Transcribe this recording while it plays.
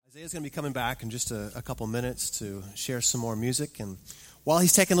Isaiah's going to be coming back in just a couple minutes to share some more music. And while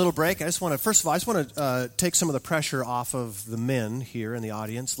he's taking a little break, I just want to take some of the pressure off of the men here in the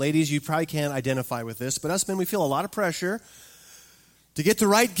audience. Ladies, you probably can't identify with this, but us men, we feel a lot of pressure to get the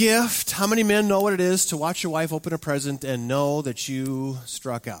right gift. How many men know what it is to watch your wife open a present and know that you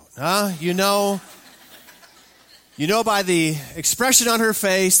struck out? Huh? You know by the expression on her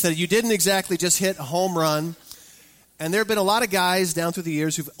face that you didn't exactly just hit a home run. And there have been a lot of guys down through the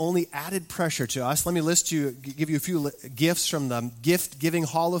years who've only added pressure to us. Let me give you a few gifts from the gift-giving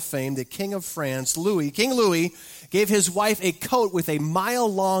Hall of Fame. The King of France, King Louis, gave his wife a coat with a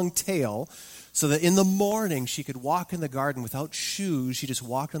mile-long tail so that in the morning she could walk in the garden without shoes. She just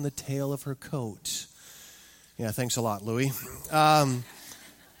walked on the tail of her coat. Yeah, thanks a lot, Louis.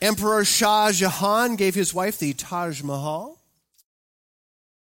 Emperor Shah Jahan gave his wife the Taj Mahal.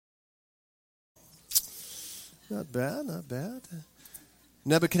 Not bad, not bad.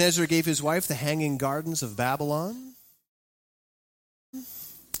 Nebuchadnezzar gave his wife the Hanging Gardens of Babylon.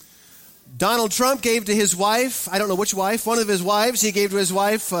 Donald Trump gave to his wife, I don't know which wife, one of his wives, he gave to his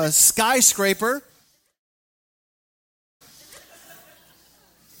wife a skyscraper.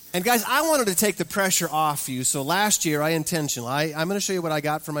 And guys, I wanted to take the pressure off you, so last year I'm going to show you what I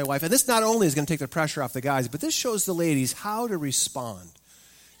got for my wife. And this not only is going to take the pressure off the guys, but this shows the ladies how to respond.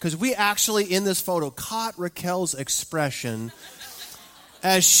 Because we actually, in this photo, caught Raquel's expression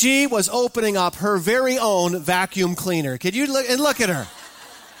as she was opening up her very own vacuum cleaner. Could you look at her?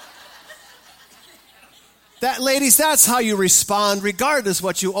 Ladies, that's how you respond. Regardless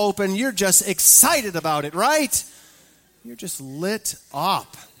what you open, you're just excited about it, right? You're just lit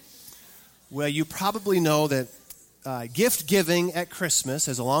up. Well, you probably know that gift giving at Christmas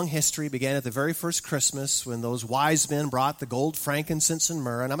has a long history. Began at the very first Christmas when those wise men brought the gold, frankincense, and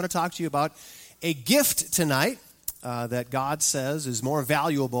myrrh. And I'm going to talk to you about a gift tonight that God says is more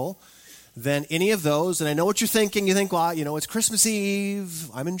valuable than any of those. And I know what you're thinking. You think, well, it's Christmas Eve.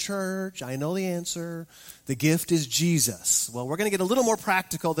 I'm in church. I know the answer. The gift is Jesus. Well, we're going to get a little more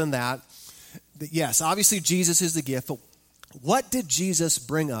practical than that. Yes, obviously Jesus is the gift. But what did Jesus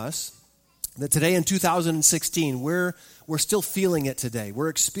bring us? That today in 2016, we're still feeling it today. We're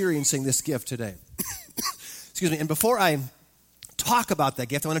experiencing this gift today. Excuse me. And before I talk about that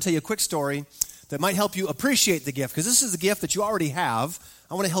gift, I want to tell you a quick story that might help you appreciate the gift. Because this is a gift that you already have.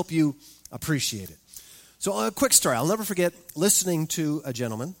 I want to help you appreciate it. So a quick story. I'll never forget listening to a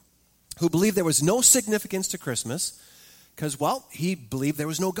gentleman who believed there was no significance to Christmas because, he believed there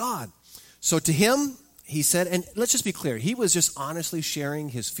was no God. So to him, he said, and let's just be clear, he was just honestly sharing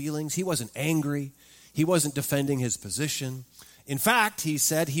his feelings. He wasn't angry. He wasn't defending his position. In fact, he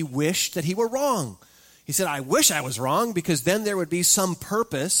said he wished that he were wrong. He said, I wish I was wrong because then there would be some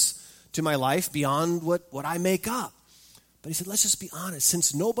purpose to my life beyond what I make up. But he said, let's just be honest.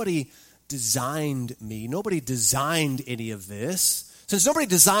 Since nobody designed me, nobody designed any of this, since nobody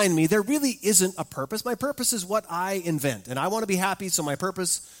designed me, there really isn't a purpose. My purpose is what I invent. And I want to be happy, so my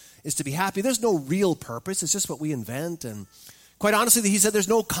purpose is to be happy. There's no real purpose. It's just what we invent. And quite honestly, he said there's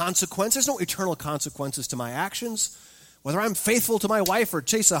no consequence. There's no eternal consequences to my actions. Whether I'm faithful to my wife or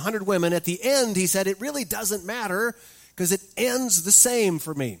chase 100 women, at the end, he said, it really doesn't matter because it ends the same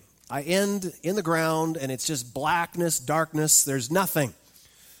for me. I end in the ground and it's just blackness, darkness. There's nothing.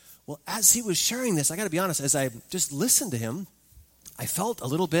 Well, as he was sharing this, I got to be honest, as I just listened to him, I felt a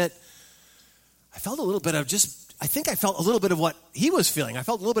little bit of what he was feeling. I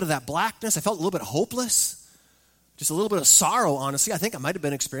felt a little bit of that blackness. I felt a little bit hopeless. Just a little bit of sorrow, honestly. I think I might have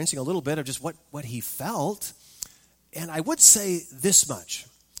been experiencing a little bit of just what he felt. And I would say this much.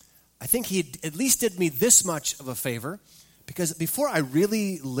 I think he at least did me this much of a favor because before I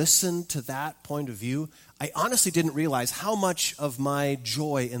really listened to that point of view, I honestly didn't realize how much of my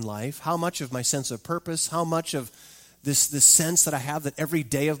joy in life, how much of my sense of purpose, how much of this sense that I have that every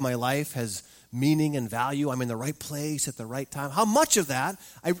day of my life has meaning and value. I'm in the right place at the right time. How much of that,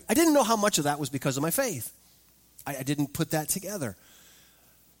 I didn't know how much of that was because of my faith. I didn't put that together.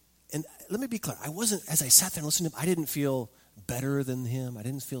 And let me be clear. As I sat there and listened to him, I didn't feel better than him. I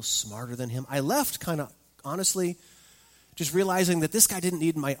didn't feel smarter than him. I left kind of, honestly, just realizing that this guy didn't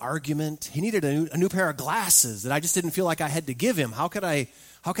need my argument. He needed a new pair of glasses that I just didn't feel like I had to give him. How could I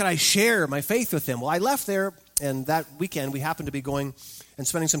share my faith with him? Well, I left there, and that weekend we happened to be going and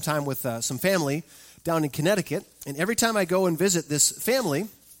spending some time with some family down in Connecticut. And every time I go and visit this family,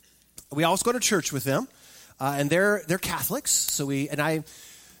 we always go to church with them. And they're Catholics, so I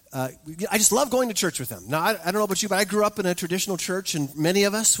just love going to church with them. Now, I don't know about you, but I grew up in a traditional church, and many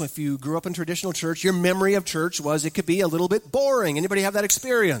of us, if you grew up in traditional church, your memory of church was it could be a little bit boring. Anybody have that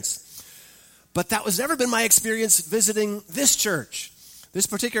experience? But that was never been my experience visiting this church. This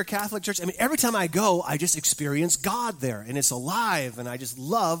particular Catholic church, I mean, every time I go, I just experience God there, and it's alive, and I just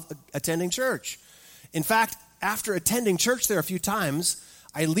love attending church. In fact, after attending church there a few times,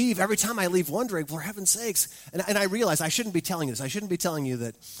 every time I leave wondering, for heaven's sakes, and I realize I shouldn't be telling you this. I shouldn't be telling you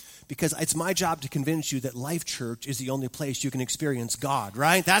that, because it's my job to convince you that Life Church is the only place you can experience God,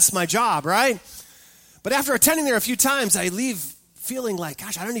 right? That's my job, right? But after attending there a few times, I leave feeling like,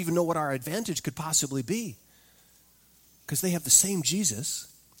 gosh, I don't even know what our advantage could possibly be. Because they have the same Jesus,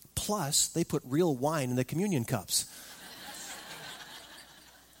 plus they put real wine in the communion cups.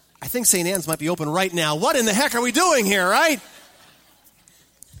 I think St. Anne's might be open right now. What in the heck are we doing here, right?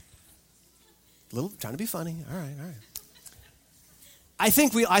 Trying to be funny. All right. I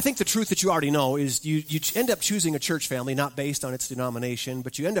think the truth that you already know is you end up choosing a church family not based on its denomination,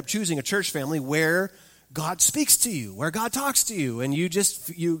 but you end up choosing a church family where God speaks to you, where God talks to you, and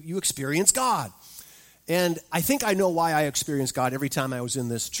you experience God. And I think I know why I experienced God every time I was in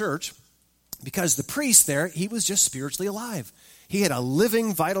this church, because the priest there, he was just spiritually alive. He had a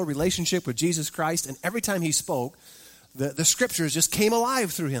living, vital relationship with Jesus Christ, and every time he spoke, the scriptures just came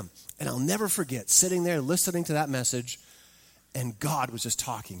alive through him. And I'll never forget sitting there listening to that message, and God was just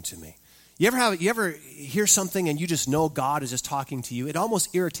talking to me. You ever hear something and you just know God is just talking to you? It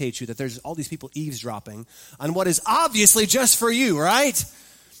almost irritates you that there's all these people eavesdropping on what is obviously just for you, right?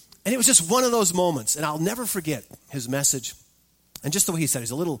 And it was just one of those moments, and I'll never forget his message. And just the way he said it,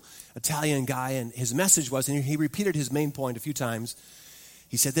 he's a little Italian guy, and his message was, and he repeated his main point a few times.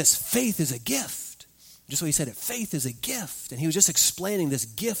 He said this: faith is a gift. Just the way he said it, faith is a gift. And he was just explaining this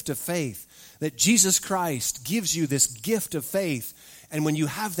gift of faith, that Jesus Christ gives you this gift of faith. And when you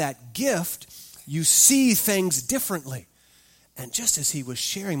have that gift, you see things differently. And just as he was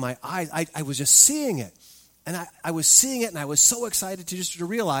sharing, my eyes, I was just seeing it. And I was seeing it, and I was so excited to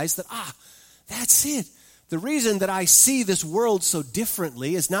realize that, that's it. The reason that I see this world so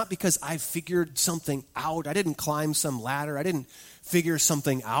differently is not because I figured something out. I didn't climb some ladder. I didn't figure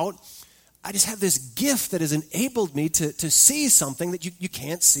something out. I just have this gift that has enabled me to see something that you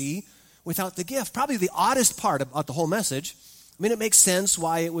can't see without the gift. Probably the oddest part about the whole message. I mean, it makes sense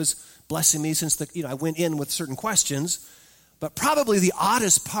why it was blessing me since I went in with certain questions. But probably the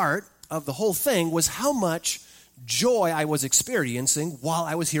oddest part of the whole thing was how much joy I was experiencing while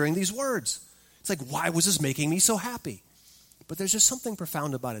I was hearing these words. It's like, why was this making me so happy? But there's just something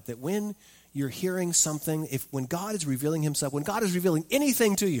profound about it, that when you're hearing something, when God is revealing himself, when God is revealing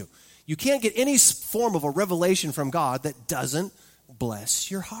anything to you, you can't get any form of a revelation from God that doesn't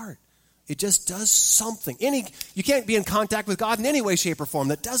bless your heart. It just does something. You can't be in contact with God in any way, shape, or form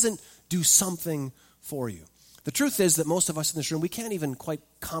that doesn't do something for you. The truth is that most of us in this room, we can't even quite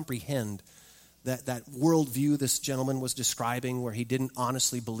comprehend that worldview this gentleman was describing, where he didn't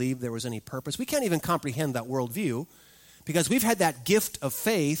honestly believe there was any purpose. We can't even comprehend that worldview because we've had that gift of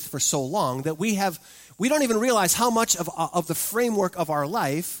faith for so long that we don't even realize how much of the framework of our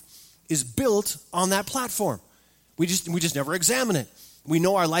life is built on that platform. We just never examine it. We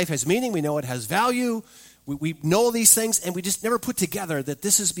know our life has meaning. We know it has value. We know these things, and we just never put together that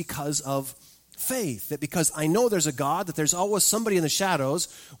this is because of faith, that because I know there's a God, that there's always somebody in the shadows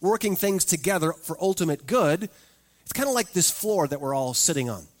working things together for ultimate good. It's kind of like this floor that we're all sitting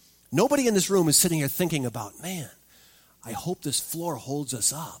on. Nobody in this room is sitting here thinking about, man, I hope this floor holds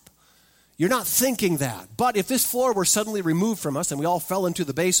us up. You're not thinking that. But if this floor were suddenly removed from us and we all fell into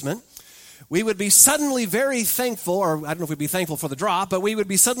the basement, we would be suddenly very thankful, or I don't know if we'd be thankful for the drop, but we would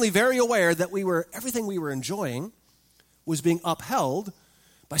be suddenly very aware that everything we were enjoying was being upheld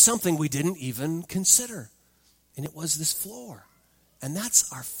by something we didn't even consider. And it was this floor. And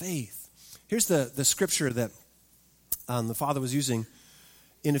that's our faith. Here's the scripture that the Father was using.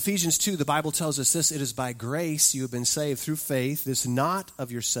 In Ephesians 2, the Bible tells us this: it is by grace you have been saved through faith. This not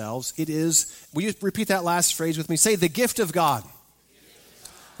of yourselves. It is, will you repeat that last phrase with me? Say, the gift of God.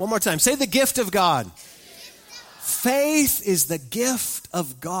 One more time. Say, the gift of God. Faith is the gift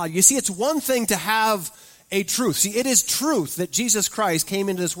of God. You see, it's one thing to have a truth. See, it is truth that Jesus Christ came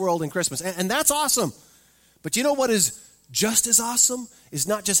into this world in Christmas, and that's awesome. But you know what is just as awesome? Is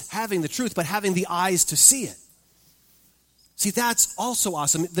not just having the truth, but having the eyes to see it. See, that's also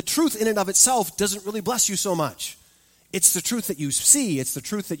awesome. The truth in and of itself doesn't really bless you so much. It's the truth that you see. It's the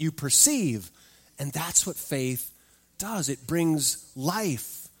truth that you perceive. And that's what faith does. It brings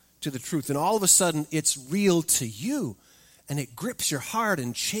life to the truth. And all of a sudden, it's real to you. And it grips your heart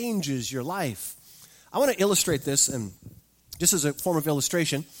and changes your life. I want to illustrate this, and just as a form of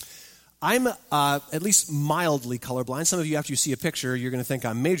illustration, I'm at least mildly colorblind. Some of you, after you see a picture, you're going to think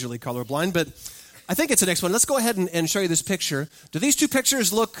I'm majorly colorblind, but I think it's the next one. Let's go ahead and show you this picture. Do these two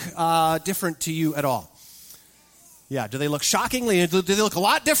pictures look different to you at all? Yeah, do they look shockingly, do they look a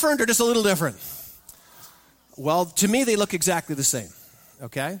lot different or just a little different? Well, to me, they look exactly the same,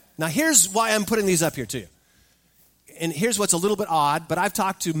 okay? Now, here's why I'm putting these up here to you. And here's what's a little bit odd, but I've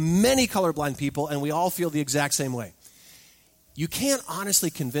talked to many colorblind people, and we all feel the exact same way. You can't honestly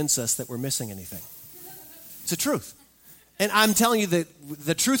convince us that we're missing anything. It's the truth. And I'm telling you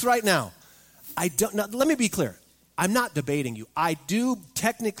the truth right now. Now, let me be clear. I'm not debating you. I do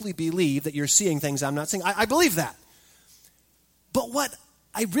technically believe that you're seeing things I'm not seeing. I believe that. But what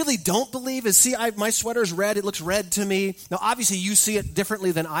I really don't believe is, my sweater's red. It looks red to me. Now, obviously, you see it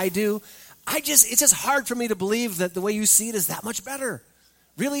differently than I do. It's just hard for me to believe that the way you see it is that much better.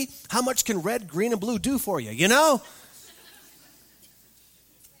 Really? How much can red, green, and blue do for you, you know?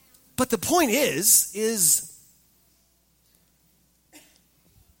 But the point is,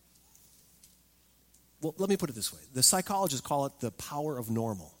 well, let me put it this way. The psychologists call it the power of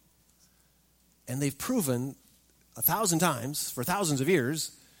normal. And they've proven 1,000 times for thousands of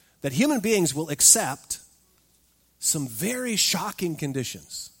years that human beings will accept some very shocking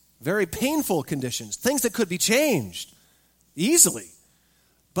conditions, very painful conditions, things that could be changed easily.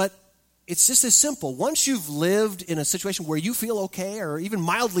 But it's just as simple. Once you've lived in a situation where you feel okay or even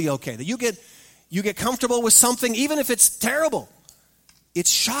mildly okay, that you get comfortable with something, even if it's terrible,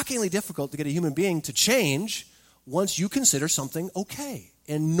 it's shockingly difficult to get a human being to change once you consider something okay.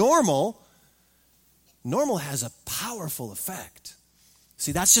 And normal has a powerful effect.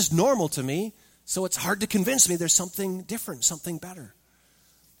 See, that's just normal to me, so it's hard to convince me there's something different, something better.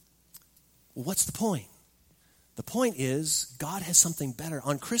 Well, what's the point? The point is, God has something better.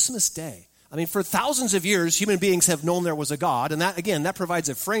 On Christmas Day, for thousands of years, human beings have known there was a God, and that provides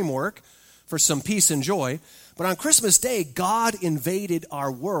a framework for some peace and joy. But on Christmas Day, God invaded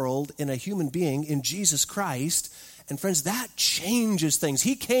our world in a human being, in Jesus Christ. And friends, that changes things.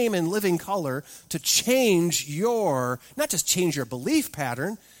 He came in living color to change not just change your belief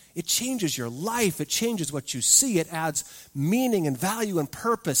pattern, it changes your life. It changes what you see. It adds meaning and value and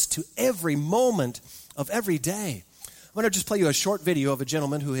purpose to every moment of every day. I'm going to just play you a short video of a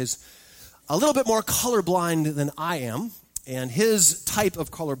gentleman who is a little bit more colorblind than I am. And his type of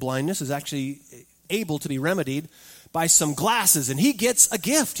colorblindness is actually able to be remedied by some glasses. And he gets a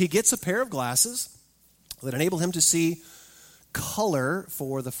gift. He gets a pair of glasses that enable him to see color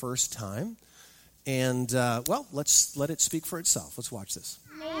for the first time. And, let's let it speak for itself. Let's watch this.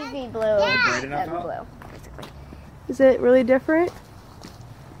 Navy blue. Yeah. Navy blue. Is it really different?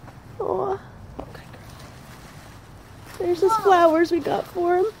 Oh. Okay. There's his flowers we got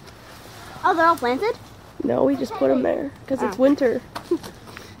for him. Oh, they're all planted? No, we just put them there because it's winter.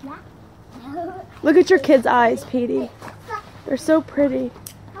 Look at your kids' eyes, Petey. They're so pretty.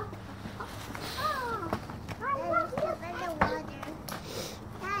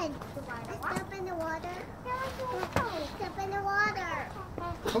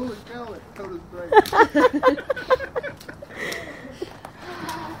 Holy cow, it coat is great.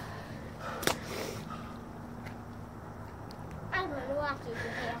 I'm going to watch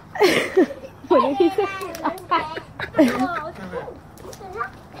it. What did he say?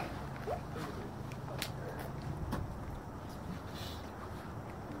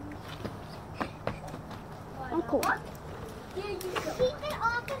 Uncle. Keep it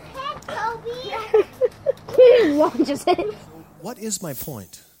off his head, Toby. He launches it. What is my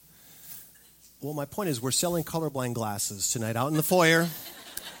point? Well, my point is we're selling colorblind glasses tonight out in the foyer,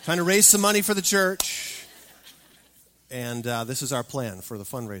 trying to raise some money for the church. And this is our plan for the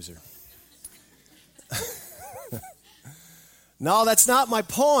fundraiser. No, that's not my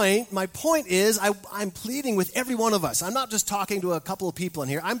point. My point is I'm pleading with every one of us. I'm not just talking to a couple of people in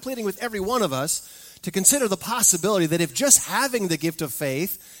here. I'm pleading with every one of us to consider the possibility that if just having the gift of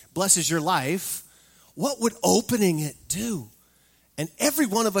faith blesses your life, what would opening it do? And every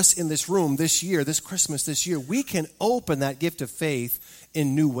one of us in this room this year, this Christmas this year, we can open that gift of faith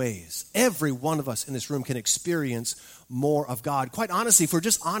in new ways. Every one of us in this room can experience more of God. Quite honestly, if we're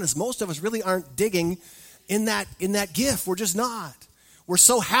just honest, most of us really aren't digging in that gift. We're just not. We're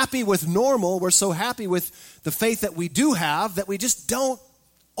so happy with normal. We're so happy with the faith that we do have that we just don't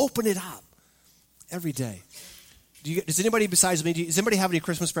open it up every day. Does anybody besides me, does anybody have any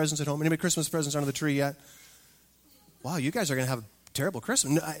Christmas presents at home? Anybody Christmas presents under the tree yet? Wow, you guys are going to have a terrible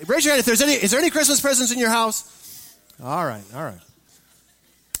Christmas. Raise your hand if there's any. Is there any Christmas presents in your house? All right.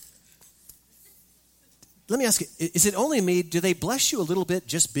 Let me ask you, is it only me? Do they bless you a little bit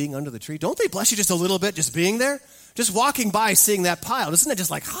just being under the tree? Don't they bless you just a little bit just being there? Just walking by, seeing that pile. Isn't it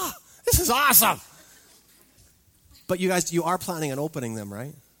just like, this is awesome? But you guys, you are planning on opening them,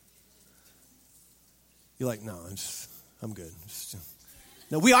 right? You're like, no, I'm good.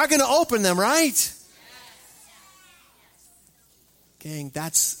 No, we are going to open them, right? Gang,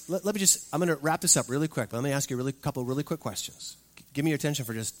 let me just, I'm going to wrap this up really quick, but let me ask you a couple really quick questions. Give me your attention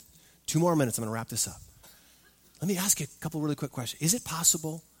for just 2 more minutes. I'm going to wrap this up. Let me ask you a couple really quick questions. Is it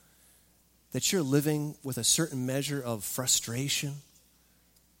possible that you're living with a certain measure of frustration?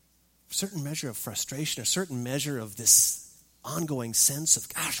 A certain measure of frustration, a certain measure of this ongoing sense of,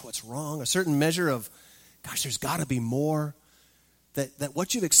 gosh, what's wrong? A certain measure of, gosh, there's got to be more. That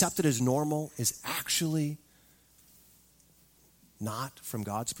what you've accepted as normal is actually not from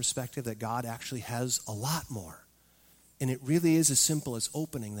God's perspective, that God actually has a lot more. And it really is as simple as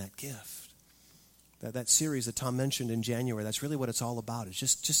opening that gift. That series that Tom mentioned in January, that's really what it's all about. It's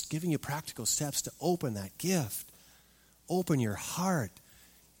just giving you practical steps to open that gift. Open your heart.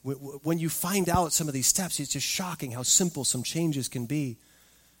 When you find out some of these steps, it's just shocking how simple some changes can be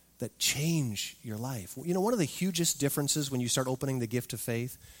that change your life. You know, one of the hugest differences when you start opening the gift of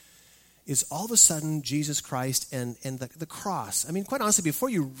faith is all of a sudden Jesus Christ and the cross. I mean, quite honestly, before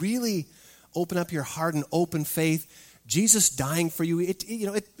you really open up your heart and open faith, Jesus dying for you,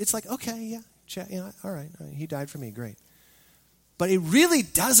 it's like, okay, all right, he died for me, great. But it really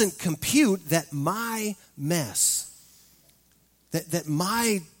doesn't compute that my mess, that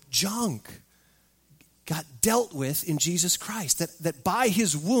my junk got dealt with in Jesus Christ, that by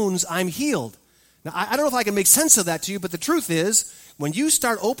his wounds I'm healed. Now, I don't know if I can make sense of that to you, but the truth is, when you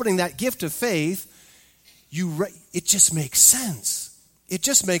start opening that gift of faith, it just makes sense. It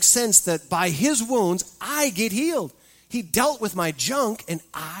just makes sense that by his wounds, I get healed. He dealt with my junk, and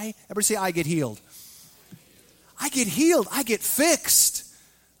everybody say, I get healed. I get healed. I get fixed.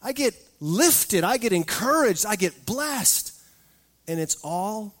 I get lifted. I get encouraged. I get blessed. And it's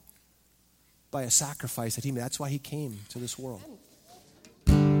all by a sacrifice that he made. That's why he came to this world.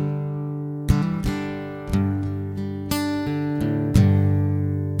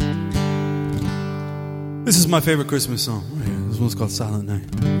 This is my favorite Christmas song. Right here. This one's called Silent Night.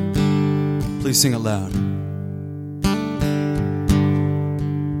 Please sing it loud.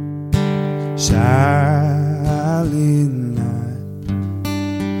 Silent night,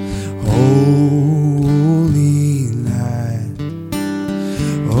 holy night,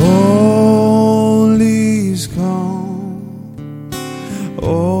 all is calm,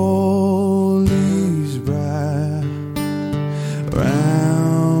 all is bright,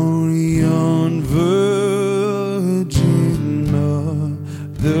 round yon virgin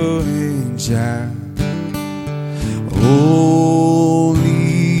mother and child.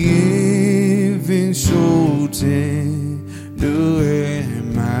 So tender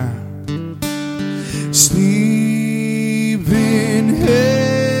and mild, sleep in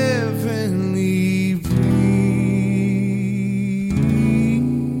heavenly peace,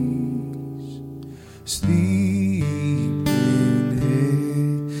 sleep in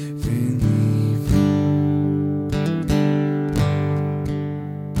heavenly peace.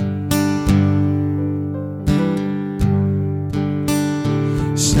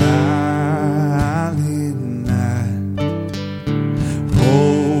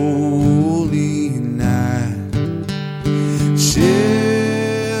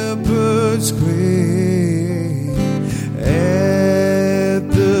 Shepherds quail